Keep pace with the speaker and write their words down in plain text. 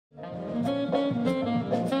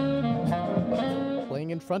Playing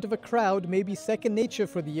in front of a crowd may be second nature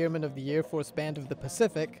for the Airmen of the Air Force Band of the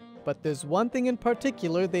Pacific, but there's one thing in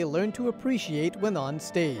particular they learn to appreciate when on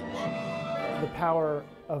stage. The power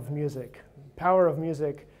of music. Power of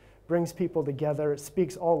music brings people together, it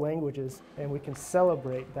speaks all languages, and we can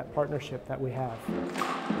celebrate that partnership that we have.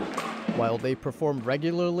 While they perform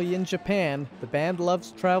regularly in Japan, the band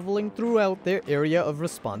loves traveling throughout their area of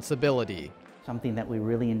responsibility. Something that we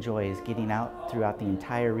really enjoy is getting out throughout the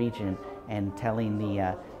entire region and telling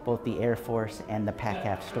both the Air Force and the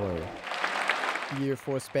PACAF story. The Air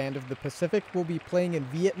Force Band of the Pacific will be playing in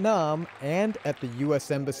Vietnam and at the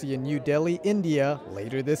U.S. Embassy in New Delhi, India,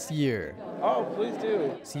 later this year. Oh, please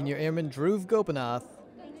do. Senior Airman Dhruv Gopinath,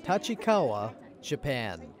 Tachikawa,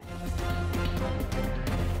 Japan.